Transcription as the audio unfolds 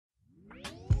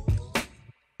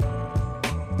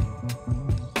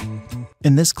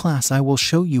In this class I will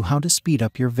show you how to speed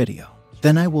up your video.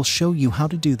 Then I will show you how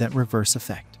to do that reverse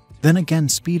effect. Then again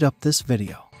speed up this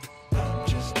video.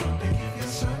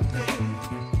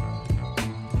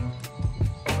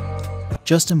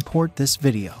 Just import this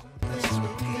video.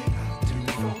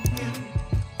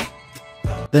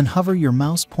 Then hover your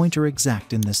mouse pointer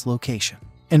exact in this location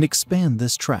and expand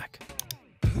this track.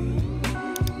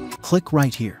 Click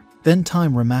right here, then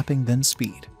time remapping, then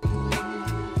speed.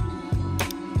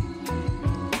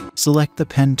 Select the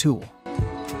pen tool.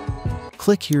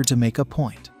 Click here to make a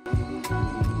point.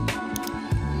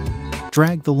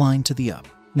 Drag the line to the up.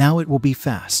 Now it will be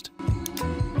fast.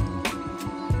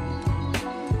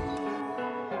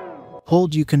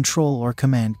 Hold your Control or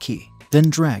Command key,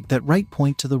 then drag that right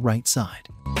point to the right side.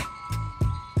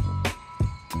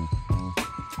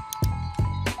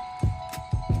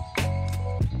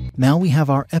 Now we have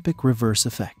our epic reverse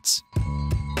effects.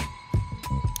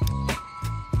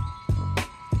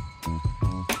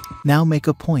 Now make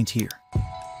a point here.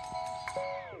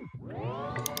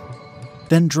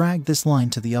 Then drag this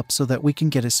line to the up so that we can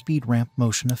get a speed ramp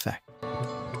motion effect.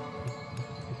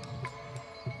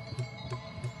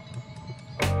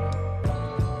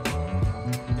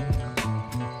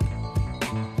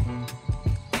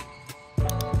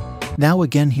 Now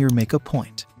again here make a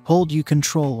point. Hold your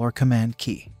Control or Command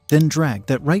key, then drag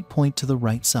that right point to the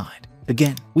right side.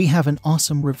 Again, we have an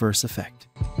awesome reverse effect.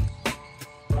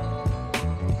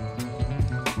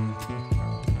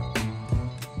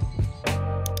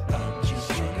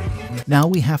 Now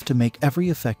we have to make every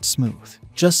effect smooth.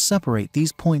 Just separate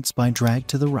these points by drag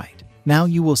to the right. Now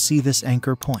you will see this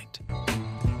anchor point.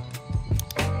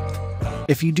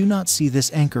 If you do not see this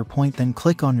anchor point, then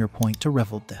click on your point to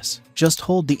reveal this. Just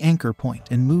hold the anchor point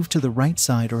and move to the right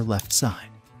side or left side.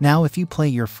 Now if you play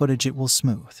your footage it will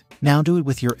smooth. Now do it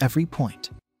with your every point.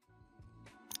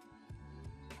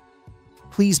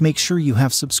 Please make sure you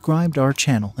have subscribed our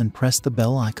channel and press the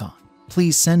bell icon.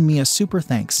 Please send me a super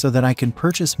thanks so that I can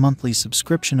purchase monthly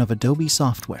subscription of Adobe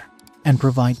software and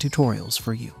provide tutorials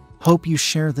for you. Hope you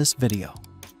share this video.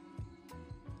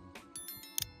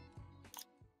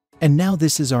 And now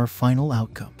this is our final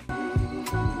outcome.